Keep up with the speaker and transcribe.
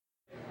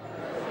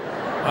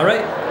All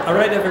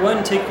right,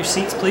 everyone, take your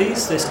seats,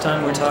 please. This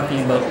time we're talking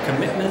about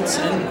commitments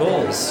and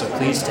goals, so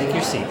please take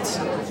your seats.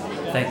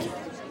 Thank you.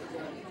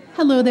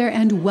 Hello there,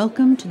 and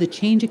welcome to the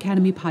Change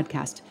Academy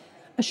podcast,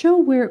 a show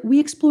where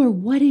we explore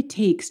what it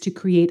takes to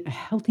create a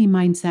healthy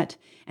mindset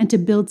and to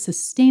build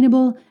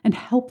sustainable and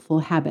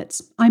helpful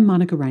habits. I'm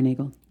Monica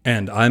Reinagel.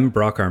 And I'm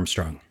Brock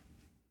Armstrong.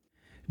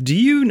 Do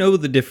you know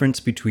the difference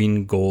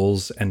between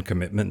goals and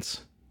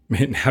commitments? I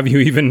mean, have you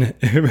even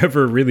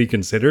ever really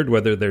considered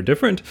whether they're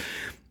different?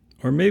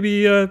 Or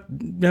maybe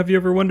have you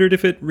ever wondered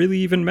if it really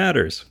even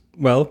matters?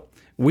 Well,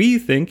 we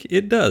think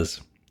it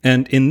does.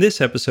 And in this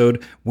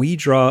episode, we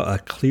draw a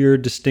clear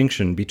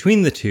distinction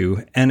between the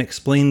two and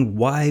explain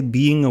why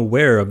being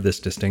aware of this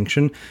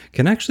distinction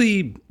can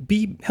actually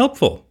be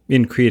helpful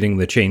in creating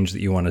the change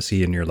that you want to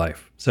see in your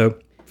life. So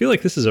I feel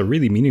like this is a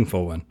really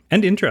meaningful one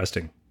and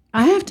interesting.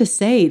 I have to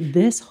say,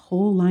 this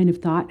whole line of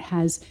thought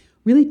has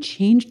really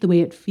changed the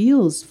way it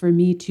feels for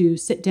me to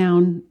sit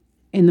down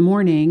in the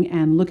morning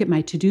and look at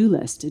my to-do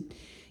list.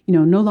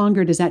 No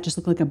longer does that just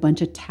look like a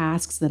bunch of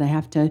tasks that I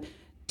have to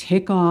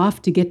tick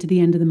off to get to the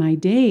end of my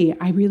day.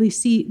 I really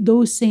see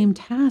those same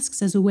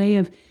tasks as a way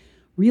of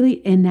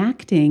really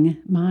enacting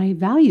my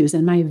values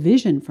and my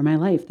vision for my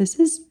life. This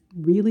is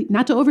really,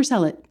 not to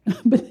oversell it,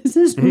 but this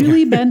has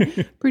really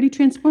been pretty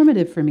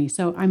transformative for me.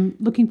 So I'm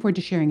looking forward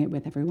to sharing it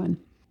with everyone.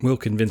 We'll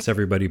convince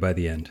everybody by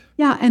the end.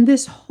 Yeah, and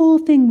this whole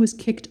thing was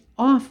kicked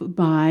off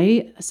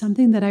by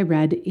something that I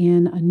read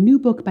in a new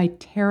book by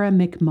Tara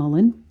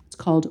McMullin. It's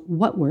called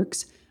What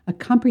Works? A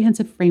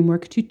Comprehensive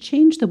Framework to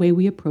Change the Way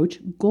We Approach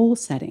Goal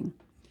Setting.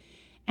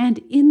 And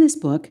in this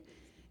book,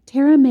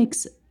 Tara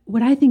makes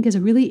what I think is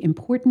a really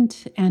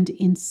important and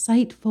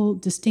insightful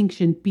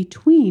distinction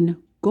between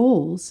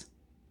goals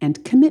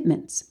and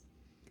commitments.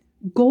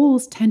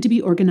 Goals tend to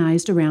be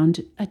organized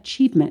around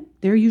achievement.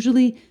 They're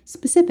usually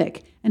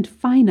specific and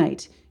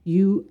finite.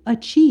 You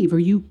achieve or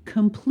you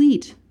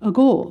complete a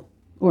goal,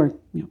 or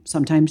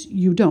sometimes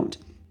you don't.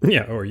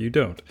 Yeah, or you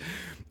don't.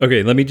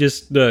 Okay, let me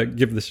just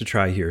give this a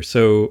try here.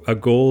 So a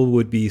goal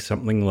would be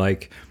something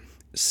like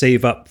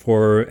save up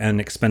for an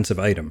expensive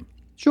item.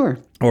 Sure.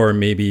 Or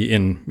maybe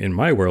in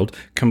my world,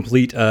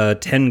 complete a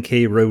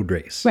 10K road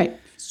race. Right.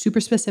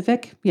 Super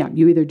specific. Yeah,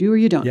 you either do or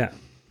you don't. Yeah.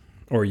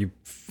 Or you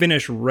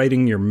finish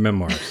writing your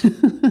memoirs.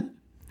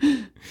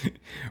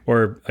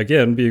 Or,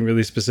 again, being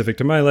really specific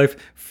to my life,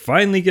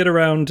 finally get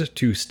around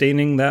to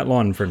staining that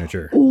lawn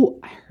furniture. Oh,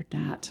 I heard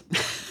that.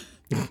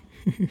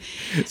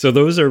 So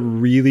those are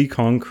really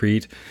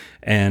concrete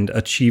and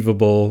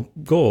achievable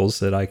goals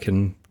that I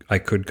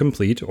could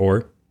complete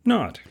or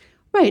not.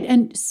 Right.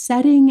 And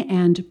setting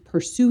and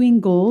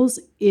pursuing goals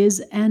is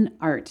an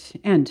art.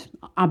 And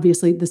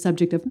obviously the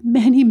subject of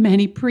many,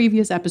 many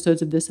previous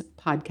episodes of this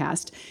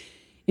podcast.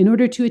 In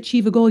order to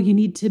achieve a goal, you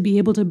need to be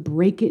able to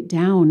break it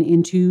down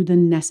into the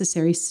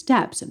necessary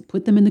steps and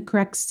put them in the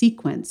correct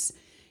sequence.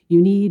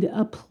 You need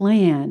a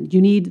plan.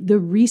 You need the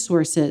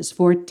resources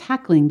for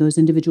tackling those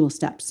individual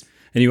steps.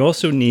 And you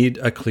also need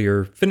a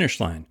clear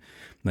finish line.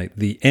 Like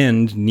the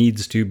end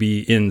needs to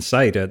be in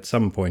sight at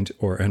some point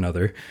or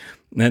another.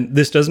 And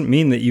this doesn't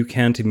mean that you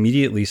can't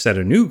immediately set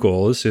a new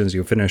goal as soon as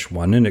you finish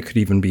one. And it could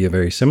even be a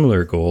very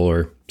similar goal,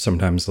 or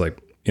sometimes, like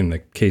in the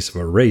case of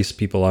a race,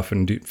 people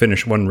often do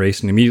finish one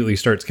race and immediately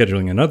start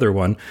scheduling another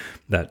one,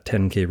 that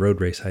 10K road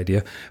race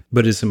idea.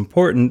 But it's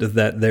important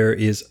that there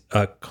is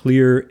a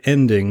clear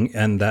ending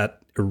and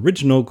that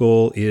original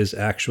goal is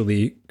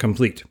actually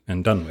complete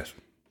and done with.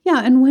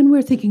 Yeah, and when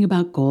we're thinking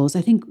about goals,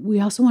 I think we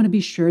also want to be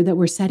sure that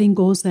we're setting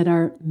goals that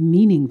are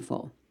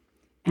meaningful.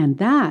 And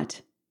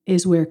that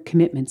is where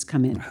commitments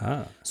come in.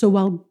 Aha. So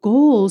while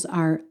goals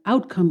are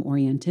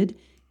outcome-oriented,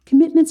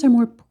 commitments are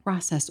more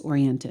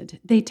process-oriented.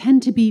 They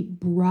tend to be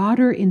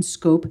broader in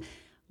scope,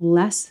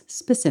 less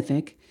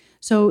specific.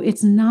 So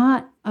it's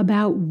not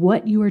about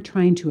what you are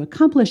trying to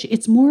accomplish.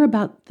 It's more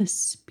about the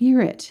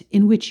spirit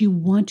in which you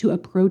want to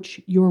approach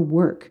your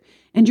work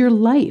and your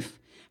life,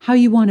 how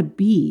you want to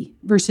be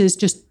versus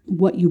just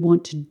what you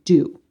want to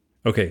do.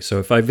 Okay, so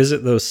if I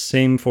visit those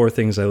same four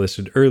things I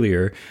listed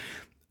earlier,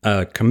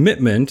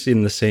 commitment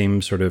in the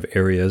same sort of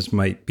areas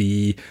might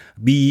be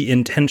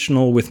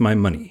intentional with my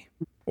money,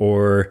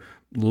 or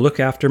look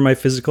after my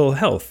physical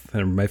health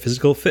and my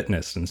physical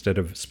fitness instead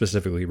of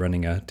specifically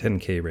running a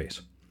 10K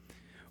race,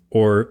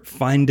 or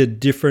find a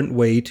different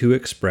way to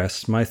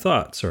express my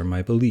thoughts or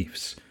my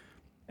beliefs.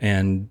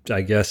 And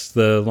I guess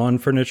the lawn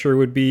furniture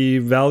would be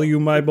value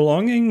my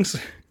belongings.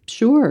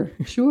 Sure.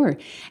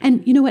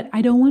 And you know what?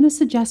 I don't want to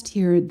suggest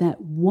here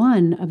that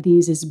one of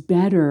these is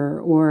better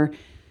or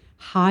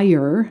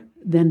higher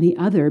than the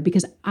other,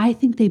 because I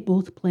think they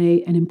both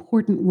play an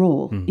important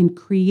role in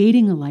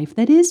creating a life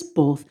that is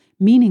both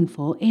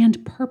meaningful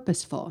and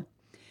purposeful.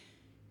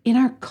 In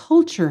our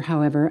culture,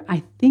 however,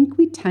 I think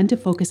we tend to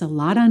focus a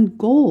lot on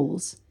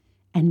goals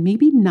and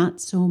maybe not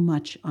so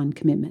much on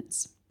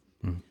commitments.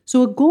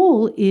 So a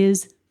goal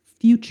is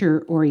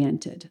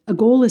future-oriented. A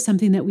goal is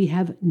something that we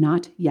have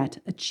not yet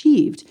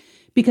achieved,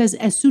 because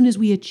as soon as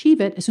we achieve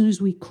it, as soon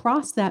as we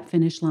cross that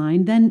finish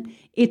line, then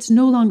it's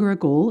no longer a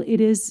goal. It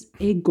is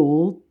a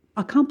goal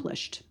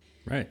accomplished.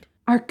 Right.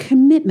 Our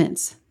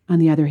commitments, on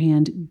the other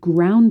hand,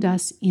 ground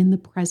us in the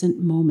present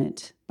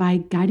moment by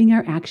guiding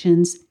our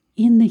actions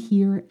in the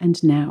here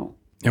and now.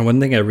 And one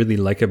thing I really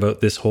like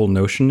about this whole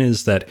notion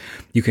is that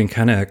you can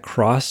kind of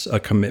cross a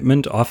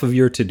commitment off of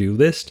your to-do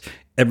list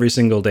every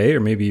single day, or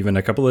maybe even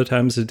a couple of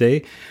times a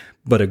day.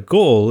 But a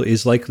goal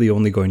is likely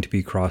only going to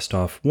be crossed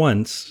off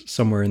once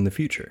somewhere in the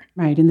future.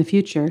 Right, in the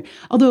future.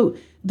 Although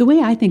the way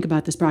I think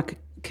about this, Brock,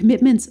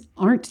 commitments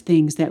aren't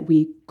things that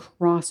we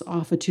cross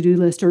off a to-do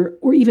list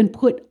or even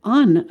put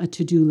on a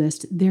to-do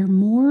list. They're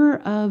more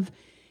of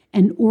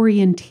an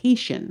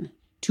orientation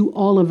to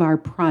all of our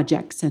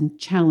projects and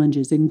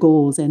challenges and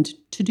goals and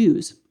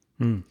to-dos.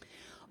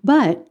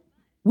 But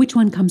which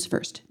one comes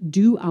first?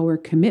 Do our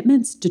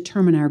commitments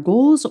determine our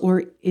goals,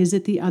 or is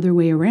it the other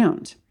way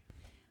around?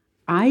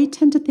 I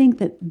tend to think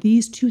that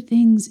these two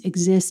things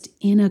exist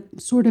in a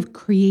sort of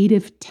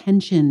creative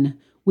tension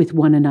with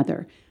one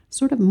another,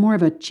 sort of more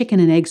of a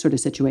chicken and egg sort of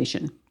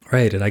situation.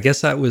 Right. And I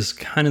guess that was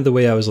kind of the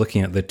way I was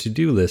looking at the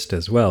to-do list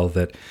as well,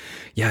 that,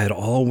 yeah, it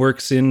all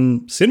works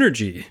in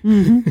synergy,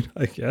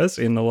 I guess,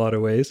 in a lot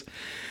of ways.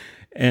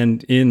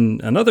 And in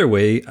another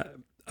way,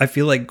 I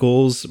feel like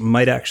goals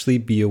might actually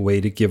be a way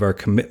to give our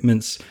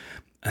commitments,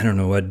 I don't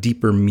know, a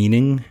deeper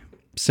meaning.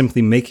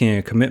 Simply making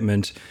a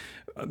commitment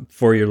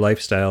for your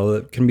lifestyle,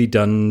 it can be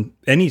done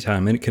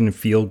anytime, and it can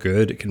feel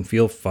good, it can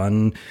feel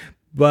fun,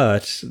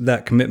 but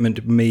that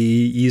commitment may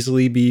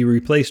easily be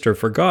replaced or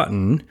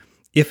forgotten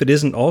if it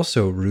isn't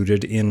also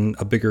rooted in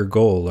a bigger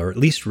goal, or at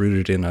least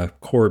rooted in a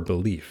core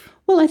belief.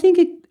 Well, I think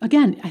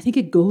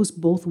it goes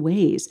both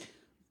ways.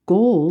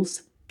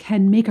 Goals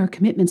can make our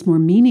commitments more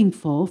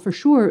meaningful, for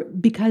sure,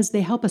 because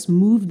they help us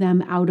move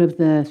them out of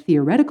the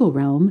theoretical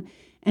realm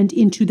and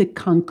into the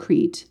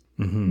concrete.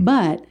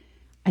 But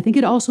I think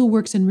it also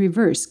works in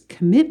reverse.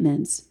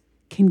 Commitments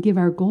can give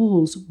our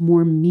goals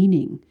more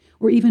meaning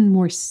or even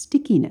more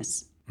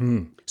stickiness.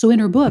 So in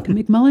her book,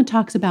 McMullen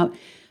talks about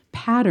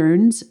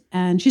patterns,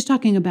 and she's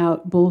talking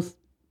about both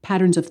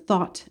patterns of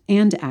thought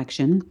and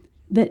action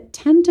that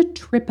tend to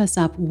trip us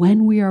up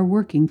when we are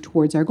working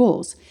towards our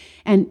goals.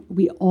 And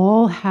we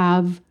all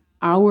have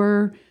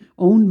our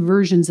own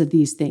versions of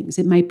these things.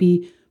 It might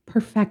be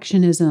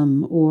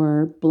perfectionism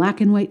or black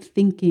and white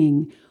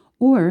thinking,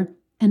 or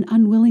an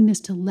unwillingness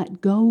to let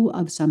go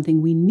of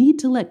something we need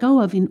to let go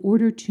of in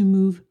order to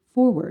move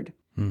forward.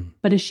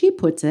 But as she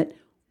puts it,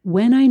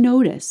 when I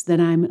notice that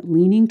I'm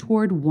leaning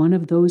toward one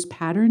of those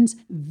patterns,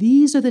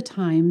 these are the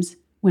times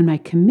when my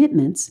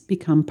commitments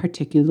become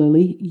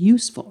particularly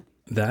useful.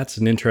 That's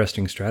an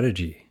interesting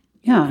strategy.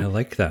 Yeah. I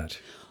like that.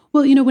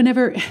 Well,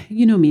 whenever,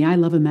 you know me, I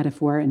love a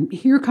metaphor, and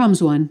here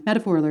comes one,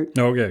 metaphor alert.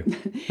 Okay,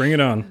 bring it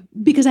on.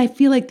 Because I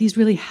feel like these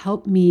really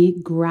help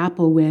me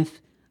grapple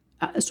with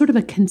sort of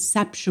a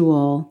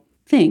conceptual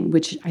thing,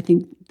 which I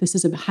think this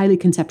is a highly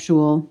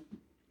conceptual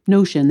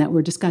notion that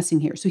we're discussing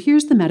here. So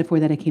here's the metaphor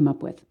that I came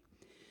up with.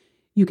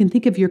 You can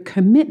think of your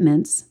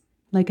commitments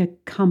like a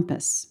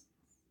compass.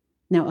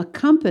 Now, a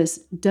compass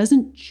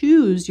doesn't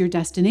choose your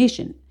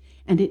destination,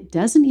 and it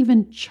doesn't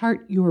even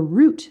chart your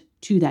route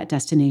to that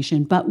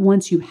destination. But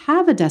once you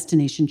have a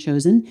destination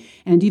chosen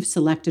and you've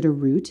selected a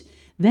route,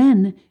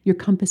 then your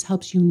compass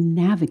helps you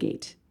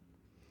navigate.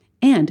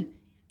 And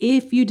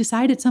if you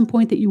decide at some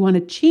point that you want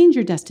to change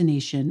your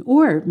destination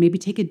or maybe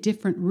take a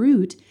different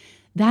route,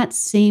 that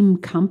same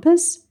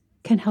compass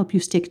can help you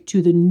stick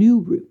to the new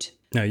route.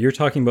 Now, you're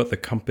talking about the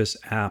Compass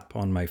app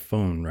on my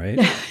phone, right?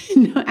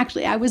 No,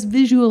 actually, I was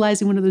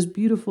visualizing one of those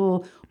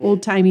beautiful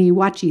old-timey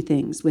watchy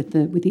things with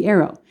the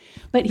arrow.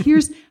 But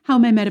here's how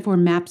my metaphor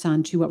maps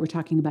onto what we're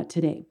talking about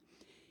today.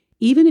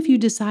 Even if you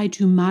decide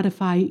to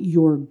modify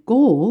your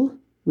goal,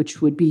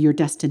 which would be your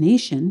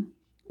destination,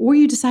 or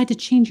you decide to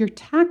change your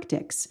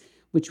tactics,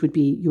 which would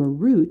be your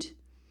route,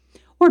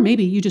 or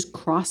maybe you just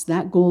cross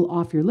that goal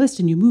off your list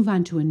and you move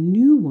on to a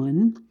new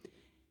one,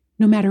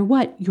 no matter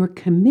what, your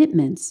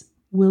commitments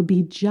will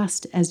be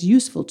just as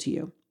useful to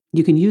you.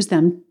 You can use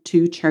them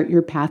to chart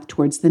your path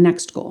towards the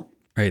next goal.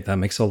 Right, that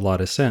makes a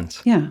lot of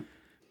sense. Yeah.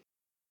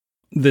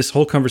 This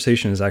whole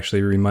conversation is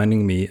actually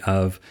reminding me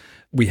of,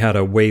 we had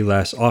a Way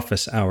Less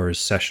office hours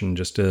session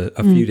just a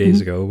few days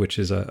ago, which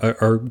is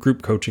our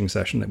group coaching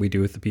session that we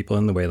do with the people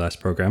in the Way Less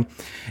program.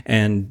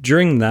 And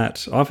during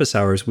that office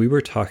hours, we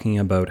were talking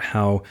about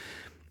how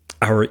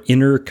our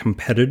inner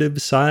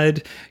competitive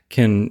side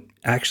can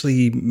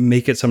actually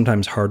make it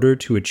sometimes harder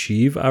to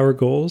achieve our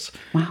goals.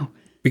 Wow.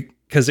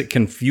 Because it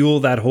can fuel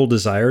that whole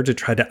desire to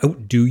try to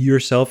outdo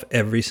yourself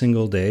every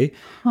single day,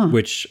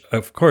 which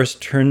of course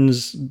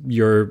turns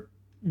your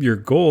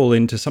goal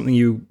into something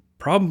you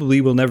probably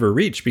will never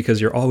reach,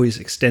 because you're always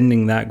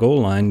extending that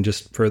goal line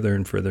just further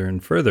and further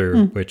and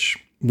further, which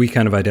we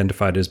kind of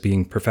identified as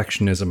being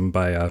perfectionism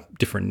by a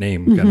different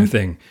name kind of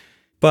thing.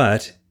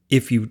 But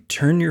if you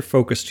turn your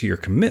focus to your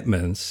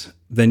commitments,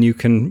 then you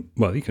can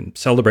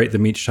celebrate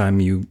them each time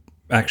you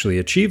actually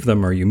achieve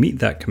them, or you meet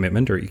that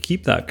commitment, or you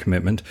keep that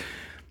commitment.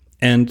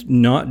 and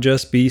not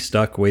just be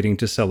stuck waiting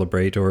to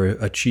celebrate or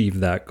achieve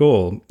that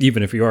goal,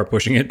 even if you are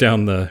pushing it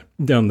down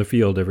the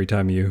field every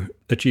time you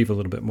achieve a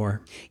little bit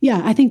more.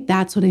 Yeah, I think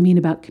that's what I mean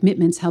about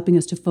commitments, helping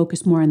us to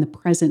focus more on the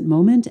present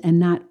moment and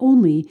not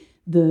only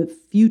the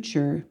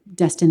future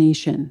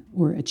destination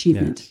or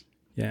achievement.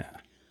 Yes. Yeah.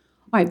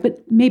 All right,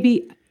 but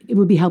maybe it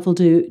would be helpful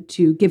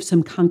to give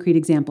some concrete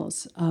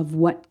examples of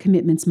what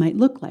commitments might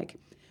look like.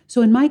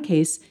 So in my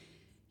case,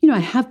 I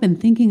have been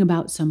thinking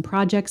about some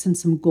projects and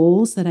some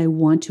goals that I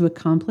want to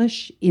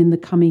accomplish in the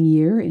coming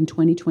year in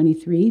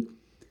 2023.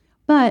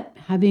 But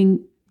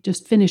having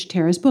just finished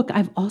Tara's book,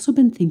 I've also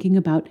been thinking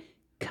about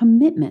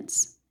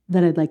commitments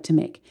that I'd like to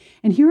make.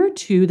 And here are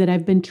two that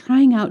I've been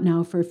trying out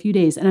now for a few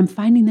days, and I'm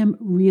finding them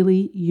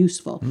really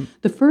useful.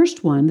 The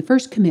first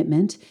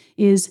commitment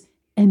is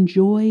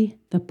enjoy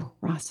the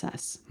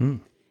process.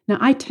 Now,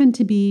 I tend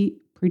to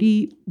be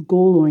pretty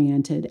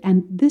goal-oriented,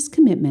 and this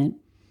commitment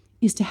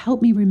is to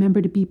help me remember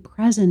to be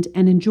present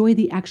and enjoy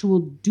the actual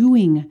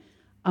doing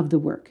of the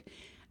work.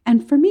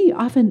 And for me,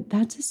 often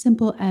that's as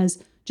simple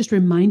as just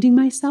reminding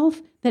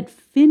myself that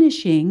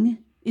finishing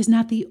is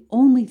not the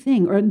only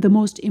thing or the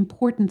most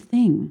important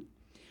thing.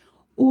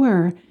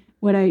 Or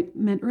what I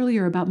meant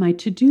earlier about my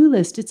to-do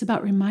list, it's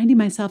about reminding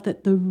myself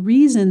that the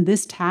reason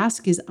this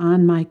task is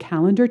on my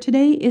calendar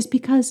today is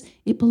because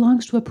it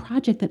belongs to a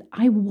project that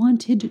I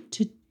wanted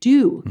to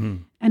do.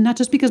 And not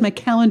just because my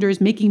calendar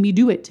is making me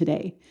do it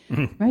today,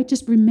 right?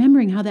 Just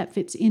remembering how that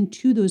fits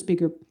into those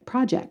bigger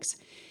projects.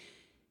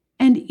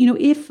 And,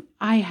 if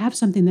I have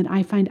something that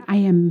I find I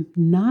am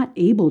not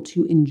able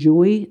to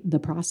enjoy the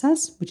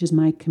process, which is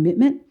my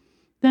commitment,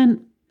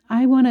 then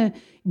I want to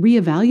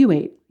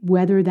reevaluate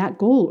whether that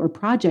goal or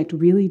project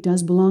really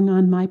does belong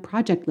on my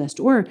project list,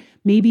 or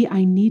maybe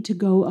I need to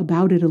go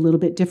about it a little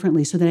bit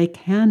differently so that I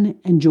can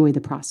enjoy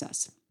the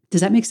process.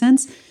 Does that make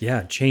sense?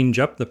 Yeah, change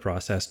up the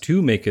process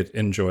to make it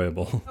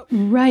enjoyable.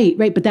 Right.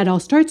 But that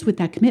all starts with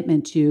that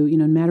commitment to,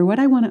 no matter what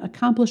I want to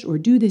accomplish or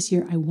do this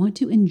year, I want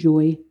to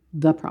enjoy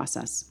the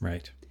process.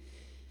 Right.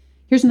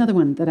 Here's another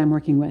one that I'm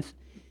working with,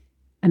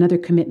 another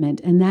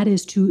commitment, and that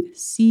is to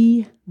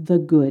see the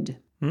good.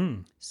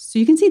 So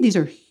you can see these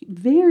are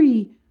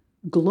very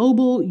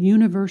global,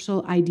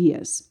 universal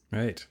ideas.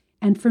 Right.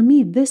 And for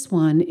me, this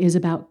one is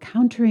about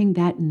countering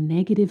that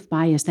negative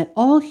bias that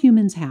all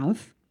humans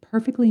have,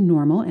 perfectly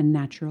normal and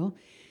natural,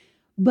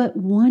 but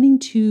wanting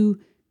to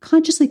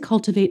consciously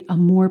cultivate a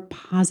more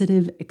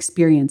positive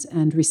experience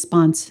and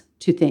response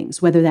to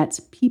things, whether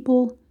that's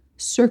people,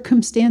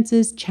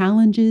 circumstances,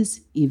 challenges,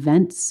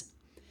 events.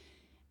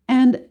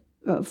 And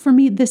for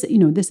me, this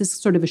is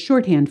sort of a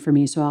shorthand for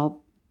me, so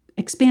I'll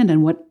expand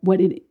on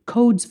what it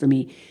codes for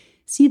me.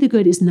 See the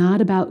good is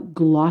not about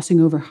glossing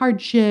over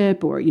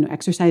hardship or,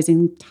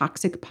 exercising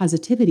toxic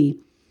positivity.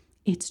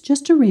 It's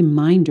just a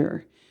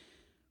reminder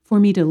for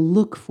me to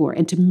look for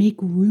and to make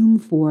room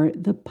for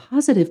the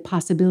positive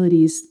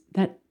possibilities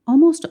that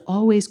almost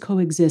always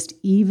coexist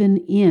even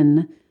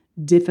in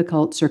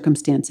difficult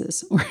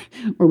circumstances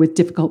or with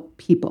difficult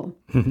people.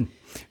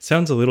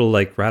 Sounds a little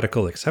like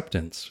radical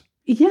acceptance.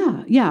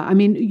 Yeah. I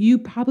mean, you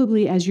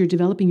probably, as you're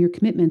developing your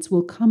commitments,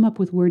 will come up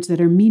with words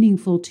that are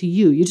meaningful to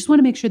you. You just want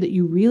to make sure that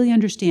you really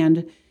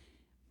understand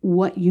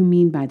what you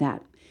mean by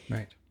that.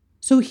 Right.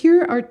 So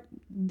here are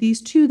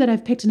these two that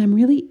I've picked, and I'm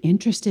really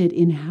interested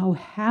in how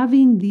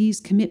having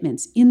these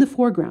commitments in the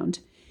foreground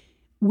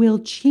will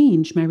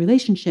change my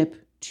relationship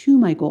to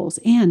my goals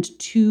and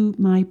to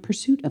my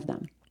pursuit of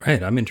them.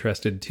 Right. I'm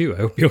interested too. I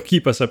hope you'll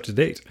keep us up to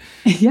date.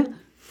 Yeah.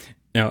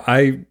 Now,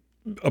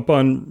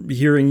 upon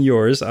hearing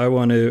yours, I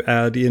want to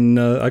add in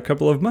a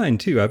couple of mine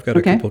too. I've got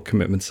a couple of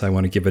commitments I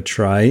want to give a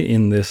try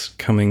in this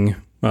coming,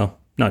 well,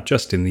 not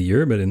just in the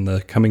year, but in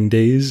the coming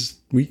days,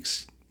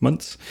 weeks,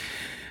 months.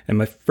 And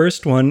my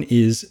first one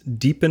is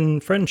deepen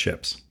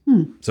friendships.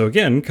 So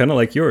again, kind of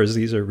like yours,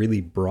 these are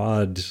really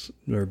broad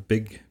or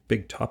big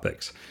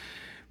topics.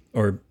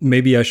 Or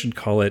maybe I should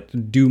call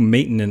it do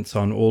maintenance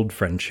on old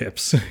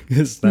friendships,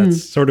 because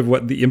that's sort of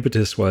what the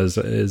impetus was.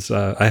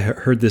 I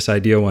heard this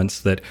idea once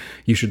that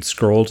you should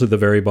scroll to the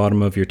very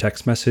bottom of your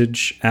text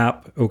message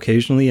app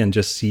occasionally and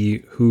just see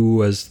who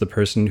was the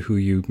person who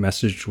you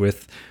messaged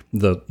with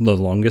the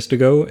longest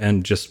ago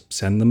and just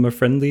send them a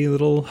friendly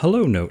little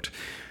hello note.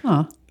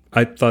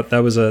 I thought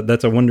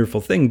that's a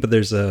wonderful thing, but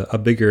there's a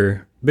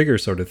bigger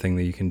sort of thing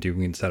that you can do.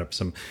 We can set up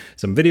some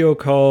video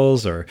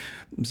calls or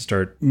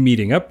start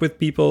meeting up with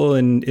people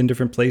in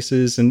different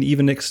places and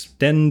even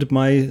extend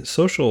my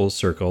social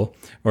circle,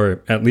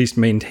 or at least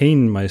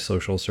maintain my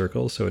social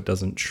circle so it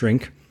doesn't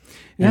shrink.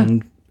 Yeah.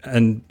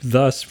 And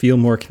thus feel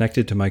more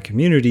connected to my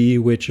community,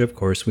 which of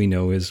course we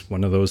know is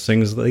one of those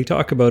things that they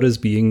talk about as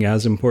being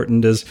as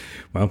important as,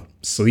 well,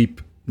 sleep,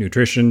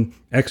 nutrition,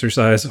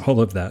 exercise, all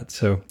of that.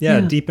 So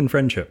deepen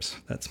friendships.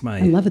 That's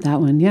I love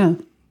that one. Yeah.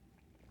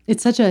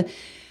 It's such a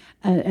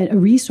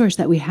resource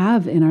that we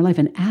have in our life,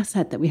 an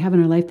asset that we have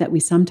in our life that we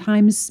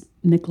sometimes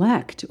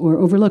neglect or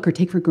overlook or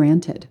take for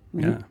granted.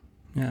 Right? Yeah.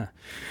 Yeah.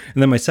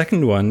 And then my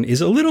second one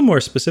is a little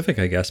more specific,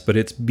 I guess, but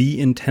it's be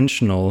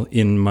intentional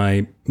in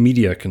my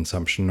media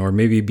consumption, or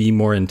maybe be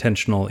more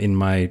intentional in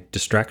my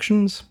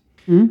distractions.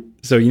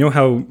 So you know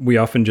how we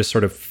often just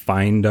sort of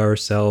find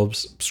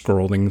ourselves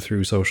scrolling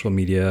through social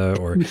media,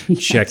 or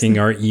checking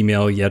our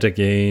email yet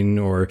again,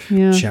 or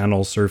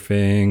channel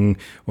surfing,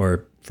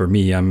 or for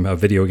me, I'm a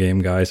video game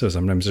guy, so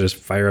sometimes I just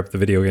fire up the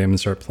video game and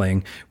start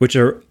playing, which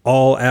are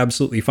all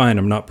absolutely fine.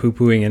 I'm not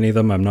poo-pooing any of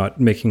them. I'm not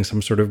making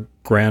some sort of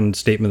grand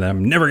statement that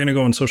I'm never going to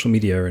go on social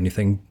media or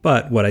anything.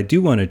 But what I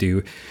do want to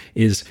do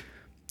is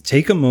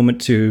take a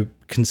moment to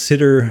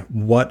consider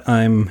what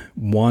I'm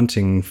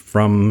wanting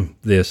from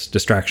this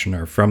distraction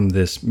or from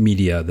this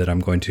media that I'm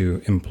going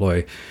to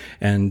employ,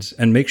 and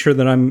make sure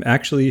that I'm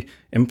actually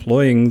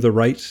employing the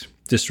right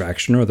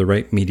distraction or the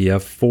right media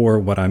for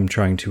what I'm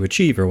trying to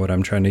achieve or what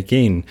I'm trying to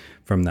gain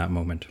from that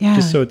moment. Yeah.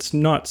 Just so it's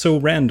not so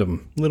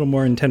random, a little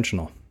more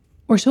intentional.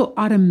 Or so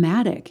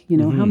automatic.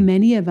 How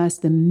many of us,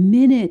 the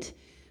minute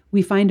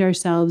we find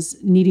ourselves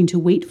needing to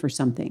wait for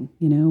something,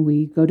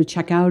 we go to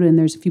check out and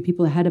there's a few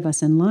people ahead of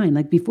us in line.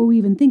 Like before we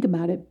even think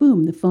about it,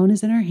 boom, the phone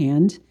is in our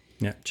hand.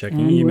 Yeah,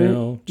 checking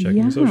email,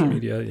 checking social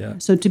media, yeah.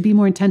 So to be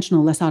more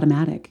intentional, less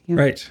automatic. Yeah.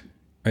 Right.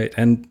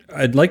 And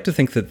I'd like to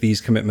think that these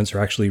commitments are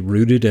actually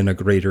rooted in a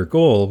greater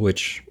goal,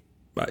 which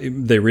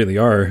they really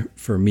are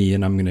for me,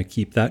 and I'm going to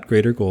keep that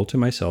greater goal to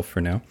myself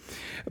for now.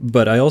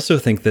 But I also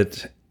think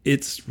that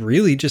it's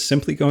really just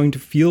simply going to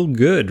feel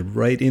good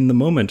right in the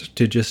moment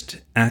to just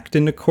act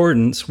in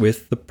accordance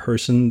with the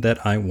person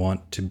that I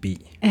want to be.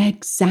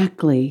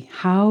 Exactly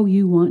how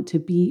you want to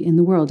be in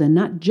the world, and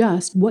not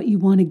just what you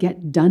want to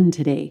get done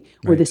today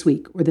or this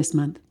week or this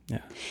month.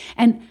 Yeah.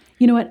 And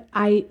you know what?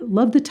 I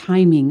love the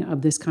timing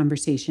of this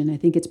conversation. I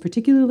think it's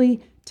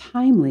particularly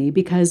timely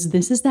because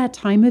this is that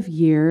time of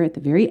year at the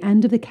very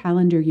end of the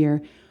calendar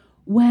year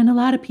when a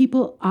lot of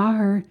people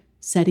are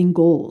setting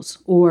goals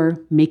or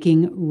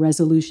making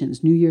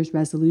resolutions, New Year's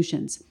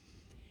resolutions.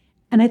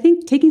 And I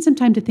think taking some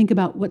time to think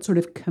about what sort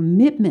of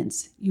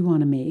commitments you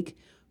want to make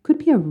could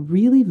be a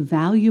really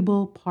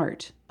valuable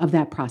part of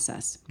that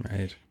process.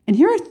 Right. And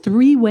here are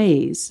 3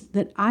 ways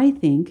that I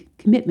think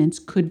commitments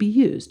could be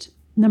used.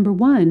 Number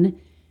 1,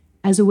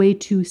 as a way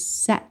to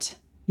set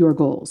your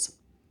goals.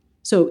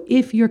 So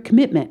if your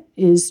commitment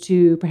is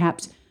to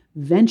perhaps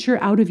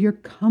venture out of your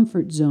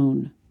comfort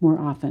zone more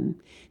often,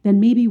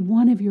 then maybe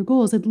one of your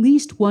goals, at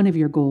least one of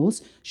your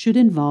goals, should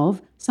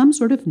involve some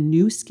sort of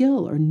new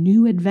skill or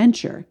new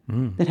adventure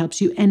that helps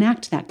you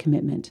enact that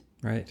commitment.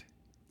 Right.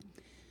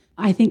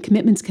 I think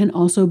commitments can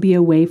also be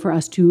a way for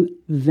us to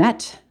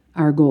vet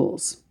our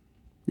goals,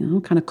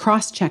 kind of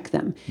cross-check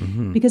them,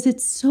 because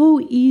it's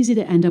so easy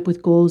to end up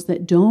with goals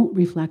that don't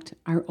reflect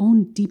our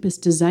own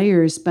deepest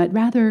desires, but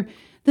rather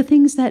the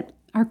things that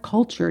our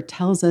culture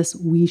tells us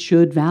we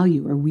should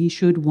value or we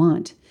should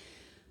want.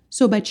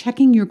 So by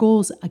checking your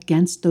goals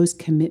against those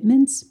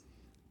commitments,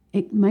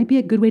 it might be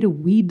a good way to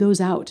weed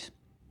those out.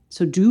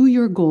 So do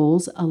your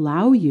goals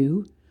allow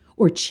you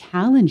or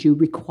challenge you,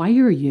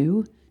 require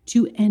you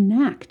to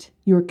enact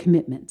your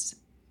commitments?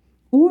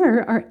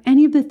 Or are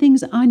any of the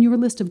things on your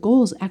list of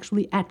goals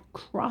actually at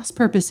cross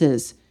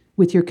purposes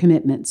with your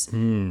commitments?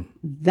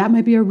 That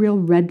might be a real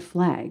red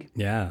flag.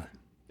 Yeah,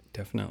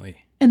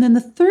 definitely. And then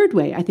the third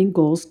way I think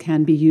goals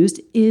can be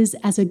used is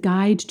as a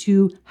guide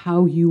to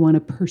how you want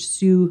to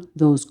pursue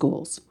those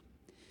goals.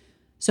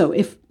 So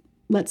if,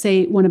 let's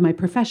say, one of my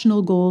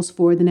professional goals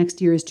for the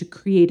next year is to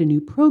create a new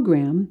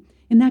program,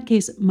 in that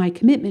case, my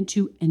commitment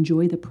to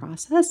enjoy the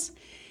process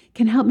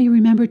can help me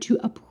remember to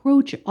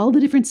approach all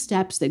the different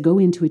steps that go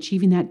into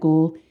achieving that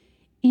goal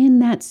in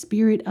that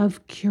spirit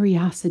of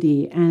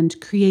curiosity and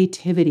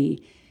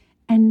creativity,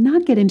 and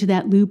not get into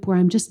that loop where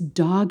I'm just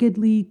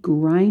doggedly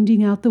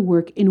grinding out the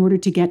work in order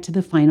to get to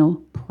the final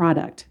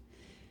product.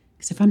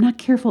 Because if I'm not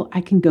careful,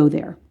 I can go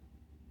there.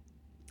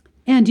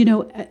 And,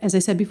 as I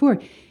said before,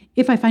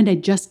 if I find I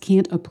just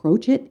can't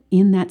approach it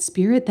in that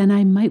spirit, then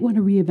I might want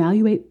to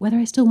reevaluate whether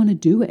I still want to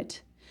do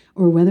it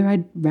or whether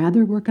I'd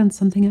rather work on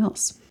something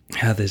else.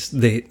 Yeah,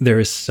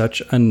 there is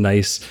such a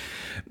nice,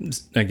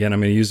 again, I'm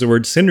going to use the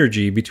word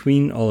synergy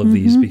between all of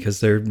these, because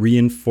they're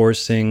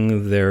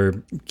reinforcing, they're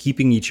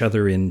keeping each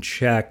other in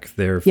check,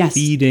 they're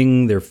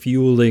feeding, they're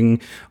fueling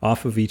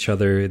off of each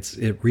other.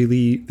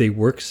 They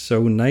work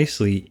so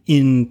nicely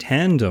in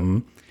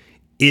tandem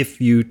if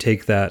you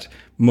take that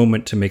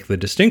moment to make the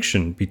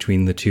distinction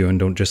between the two and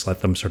don't just let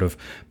them sort of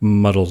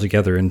muddle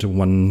together into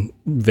one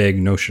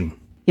vague notion.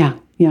 Yeah.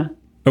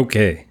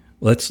 Okay.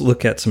 Let's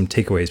look at some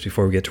takeaways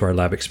before we get to our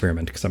lab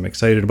experiment, because I'm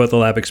excited about the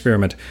lab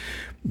experiment.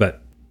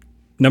 But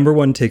number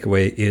 1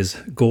 takeaway is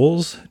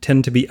goals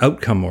tend to be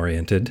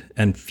outcome-oriented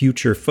and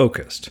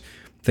future-focused.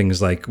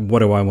 Things like, what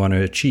do I want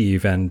to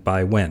achieve and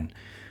by when?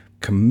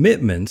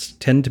 Commitments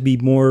tend to be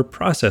more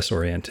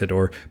process-oriented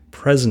or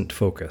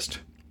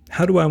present-focused.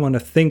 How do I want to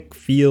think,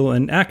 feel,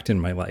 and act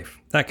in my life?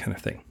 That kind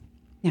of thing.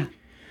 Yeah.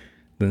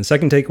 Then the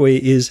second takeaway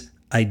is,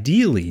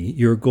 ideally,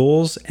 your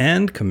goals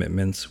and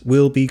commitments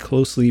will be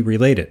closely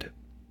related,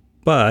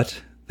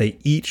 but they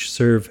each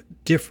serve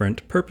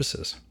different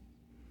purposes.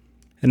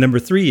 And number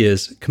 3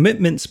 is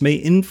commitments may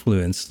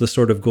influence the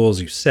sort of goals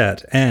you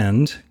set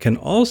and can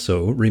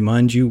also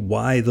remind you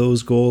why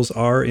those goals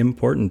are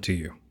important to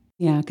you.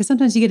 Yeah, because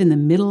sometimes you get in the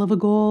middle of a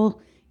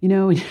goal, and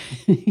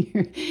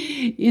you're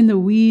in the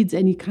weeds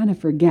and you kind of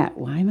forget,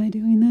 why am I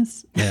doing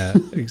this? Yeah,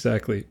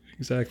 exactly.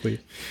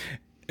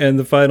 And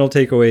the final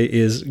takeaway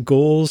is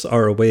goals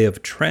are a way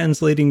of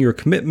translating your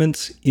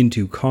commitments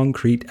into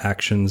concrete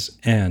actions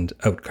and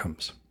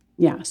outcomes.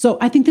 Yeah, so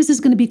I think this is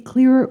going to be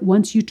clearer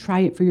once you try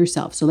it for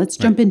yourself. So let's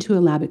jump into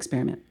a lab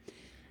experiment.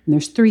 And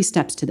there's 3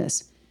 steps to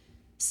this.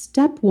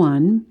 Step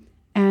 1,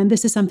 and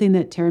this is something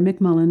that Tara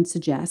McMullin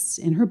suggests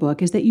in her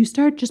book, is that you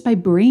start just by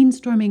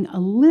brainstorming a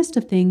list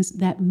of things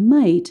that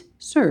might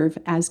serve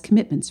as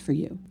commitments for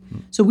you.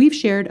 So we've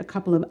shared a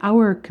couple of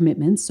our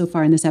commitments so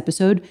far in this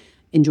episode.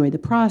 Enjoy the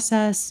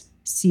process,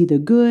 see the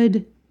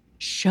good,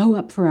 show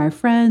up for our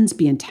friends,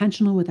 be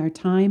intentional with our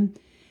time.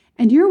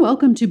 And you're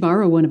welcome to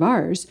borrow one of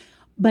ours.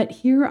 But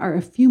here are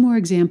a few more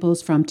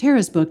examples from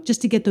Tara's book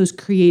just to get those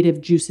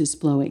creative juices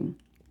flowing.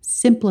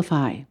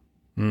 Simplify.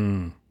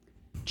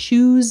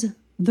 Choose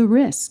the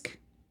risk.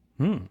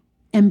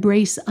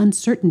 Embrace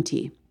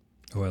uncertainty.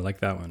 Oh, I like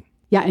that one.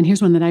 Yeah, and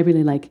here's one that I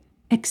really like.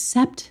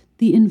 Accept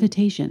the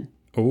invitation.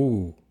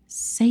 Oh.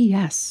 Say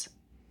yes.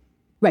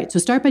 Right, so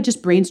start by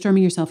just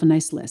brainstorming yourself a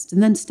nice list.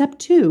 And then step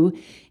 2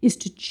 is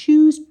to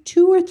choose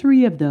 2 or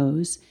 3 of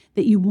those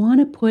that you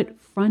want to put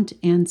front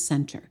and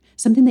center.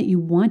 Something that you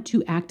want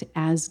to act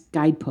as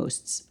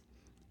guideposts.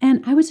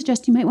 And I would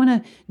suggest you might want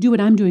to do what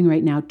I'm doing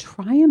right now.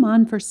 Try them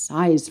on for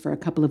size for a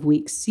couple of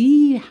weeks.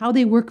 See how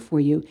they work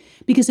for you.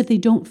 Because if they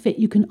don't fit,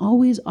 you can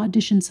always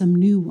audition some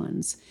new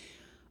ones.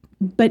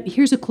 But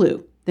here's a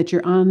clue that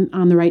you're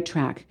on the right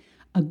track.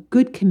 A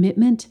good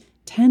commitment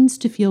tends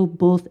to feel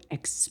both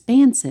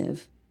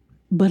expansive,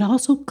 but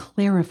also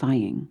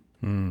clarifying.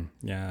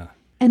 Yeah.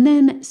 And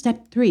then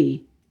step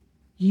 3,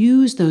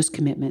 use those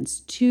commitments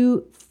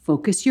to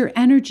focus your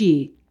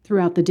energy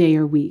throughout the day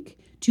or week,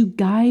 to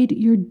guide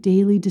your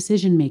daily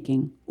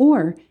decision-making,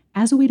 or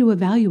as a way to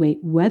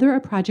evaluate whether a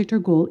project or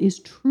goal is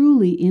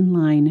truly in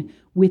line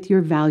with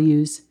your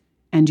values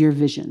and your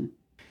vision.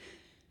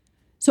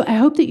 So I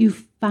hope that you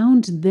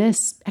found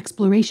this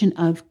exploration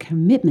of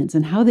commitments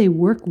and how they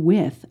work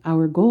with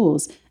our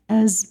goals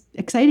as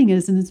exciting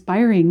as and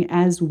inspiring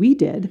as we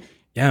did.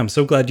 Yeah, I'm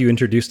so glad you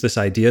introduced this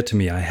idea to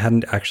me. I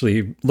hadn't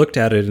actually looked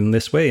at it in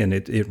this way, and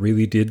it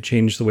really did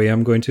change the way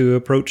I'm going to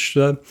approach,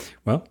 the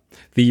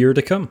year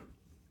to come.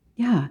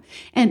 Yeah.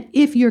 And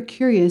if you're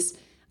curious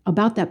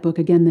about that book,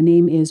 again, the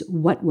name is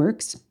What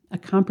Works? A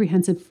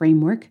Comprehensive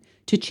Framework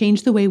to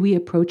Change the Way We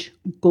Approach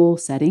Goal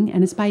Setting,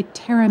 and it's by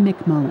Tara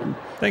McMullin.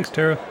 Thanks,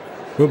 Tara.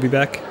 We'll be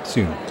back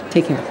soon.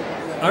 Take care.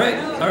 All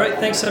right.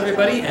 Thanks,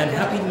 everybody, and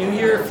Happy New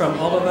Year from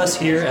all of us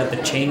here at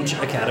the Change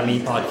Academy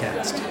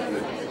podcast.